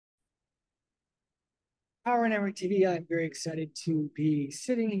Power Network TV, I'm very excited to be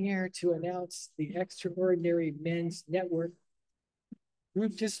sitting here to announce the Extraordinary Men's Network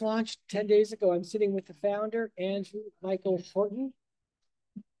group just launched 10 days ago. I'm sitting with the founder, Andrew Michael Houghton.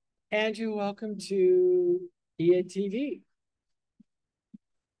 Andrew, welcome to ENTV.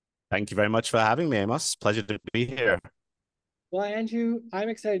 Thank you very much for having me, Amos. Pleasure to be here. Well, Andrew, I'm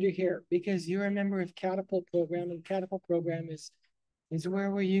excited to hear because you're a member of Catapult program, and Catapult program is where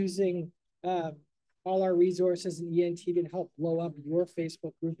we're using uh, all our resources in ENTV to help blow up your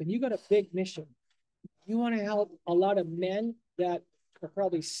Facebook group. And you got a big mission. You want to help a lot of men that are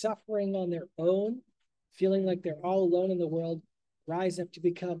probably suffering on their own, feeling like they're all alone in the world, rise up to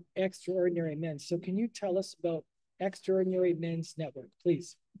become extraordinary men. So can you tell us about Extraordinary Men's Network,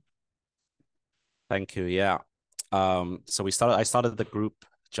 please? Thank you. Yeah. So I started the group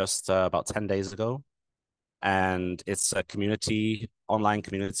just about 10 days ago, and it's a online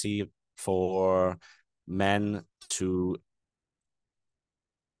community for men to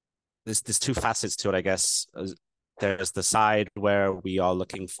there's two facets to it, I guess. There's the side where we are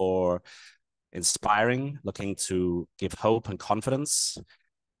looking for inspiring, looking to give hope and confidence.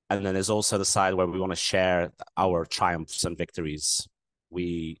 And then there's also the side where we want to share our triumphs and victories.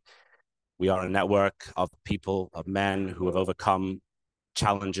 We we are a network of people, of men who have overcome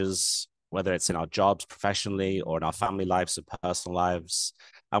challenges, whether it's in our jobs professionally or in our family lives and personal lives.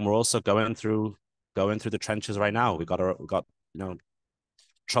 And we're also going through the trenches right now. We got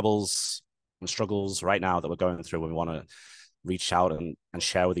troubles and struggles right now that we're going through, and we want to reach out and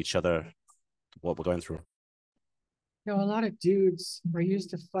share with each other what we're going through. You know, a lot of dudes are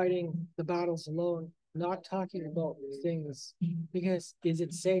used to fighting the battles alone, not talking about things because is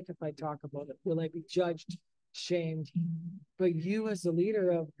it safe if I talk about it? Will I be judged, shamed? But you, as the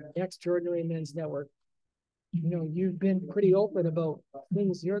leader of Extraordinary Men's Network, you've been pretty open about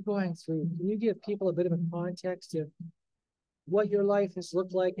things you're going through. Can you give people a bit of a context of what your life has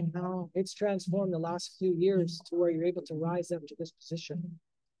looked like and how it's transformed the last few years to where you're able to rise up to this position?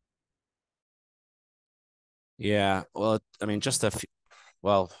 Yeah, well, I mean,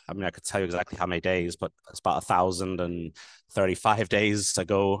 I could tell you exactly how many days, but it's about 1,035 days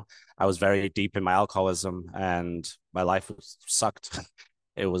ago. I was very deep in my alcoholism, and my life sucked.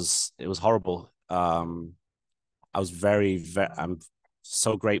 It was horrible. I'm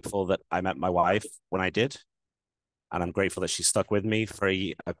so grateful that I met my wife when I did, and I'm grateful that she stuck with me for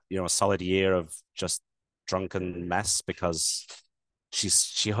a solid year of just drunken mess because she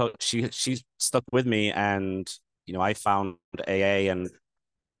stuck with me, and I found AA and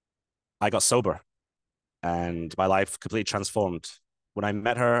I got sober, and my life completely transformed. When I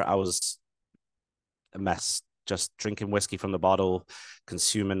met her, I was a mess, just drinking whiskey from the bottle,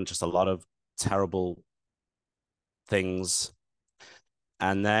 consuming just a lot of terrible things.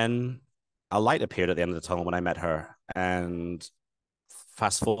 And then a light appeared at the end of the tunnel when I met her. And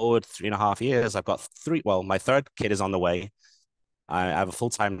fast forward 3.5 years, I've got my third kid is on the way. I have a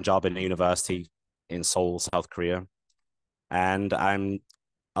full-time job in a university in Seoul, South Korea. And I'm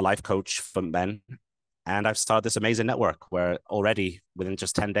a life coach for men. And I've started this amazing network where already within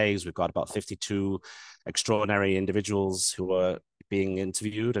just 10 days, we've got about 52 extraordinary individuals who are being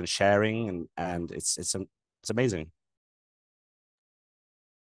interviewed and sharing. And it's amazing.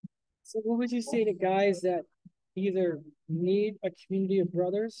 So what would you say to guys that either need a community of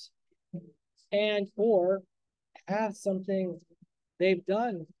brothers and or have something they've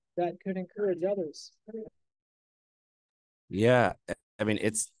done that could encourage others? Yeah. I mean,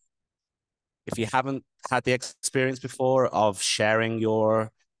 if you haven't had the experience before of sharing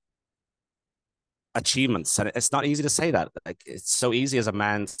your achievements, and it's not easy to say that, like it's so easy as a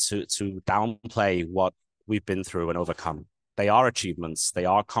man to downplay what we've been through and overcome. They are achievements, they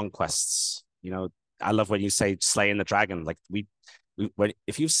are conquests. I love when you say slaying the dragon. Like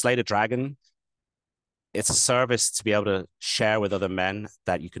if you've slayed a dragon, it's a service to be able to share with other men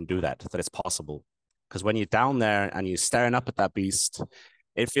that you can do that it's possible. Because when you're down there and you're staring up at that beast,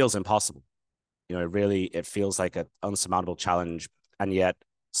 it feels impossible. It feels like an unsurmountable challenge, and yet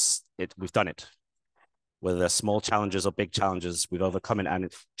we've done it. Whether they're small challenges or big challenges, we've overcome it. And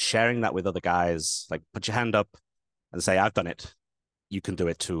sharing that with other guys, like put your hand up and say, "I've done it. You can do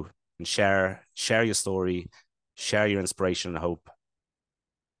it too." And share your story, share your inspiration and hope.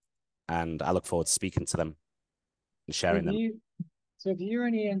 And I look forward to speaking to them and So sharing if them. you so if you're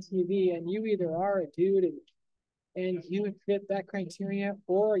on ENTV and you either are a dude and you would fit that criteria,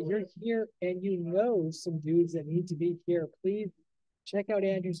 or you're here and you know some dudes that need to be here, please check out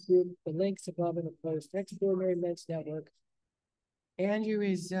Andrew's group. The link's above in the post. Extraordinary Men's Network. Andrew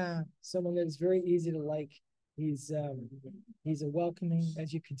is someone that is very easy to like. He's a welcoming,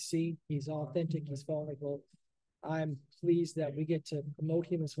 as you can see, he's authentic, he's vulnerable. I'm pleased that we get to promote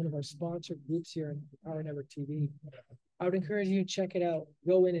him as one of our sponsored groups here in Power Network TV. I would encourage you to check it out.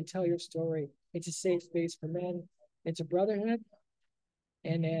 Go in and tell your story. It's a safe space for men. It's a brotherhood.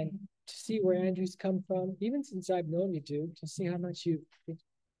 And then to see where Andrew's come from, even since I've known you, dude, to see how much you've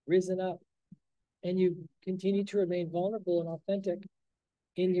risen up and you continue to remain vulnerable and authentic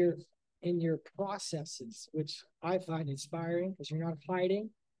in your processes, which I find inspiring because you're not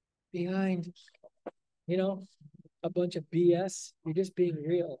hiding behind, you know, a bunch of BS. You're just being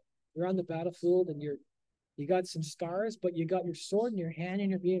real. You're on the battlefield and you got some scars, but you got your sword in your hand and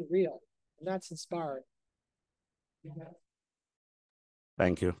you're being real. And that's inspiring.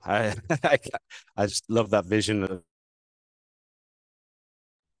 Thank you. I just love that vision of,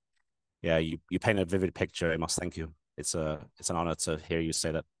 yeah, you paint a vivid picture, Amos. Thank you. It's an honor to hear you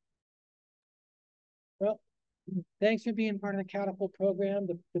say that. Well, thanks for being part of the Catapult program,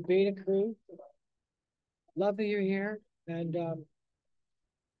 the beta crew. Love that you're here. And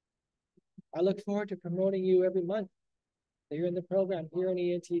I look forward to promoting you every month that you're in the program here on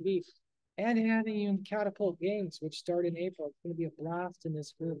ENTV and having you in Catapult Games, which start in April. It's going to be a blast in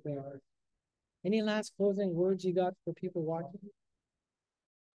this group there. Any last closing words you got for people watching?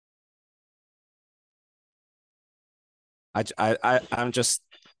 I'm just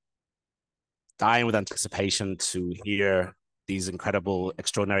dying with anticipation to hear these incredible,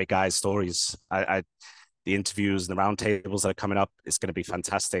 extraordinary guys' stories. The interviews and the roundtables that are coming up, it's going to be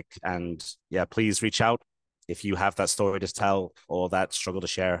fantastic. And yeah, please reach out if you have that story to tell or that struggle to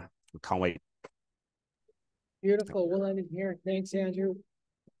share. We can't wait. Beautiful. We'll end it here. Thanks, Andrew.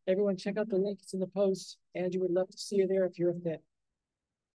 Everyone, check out the link. It's in the post. Andrew would love to see you there if you're a fit.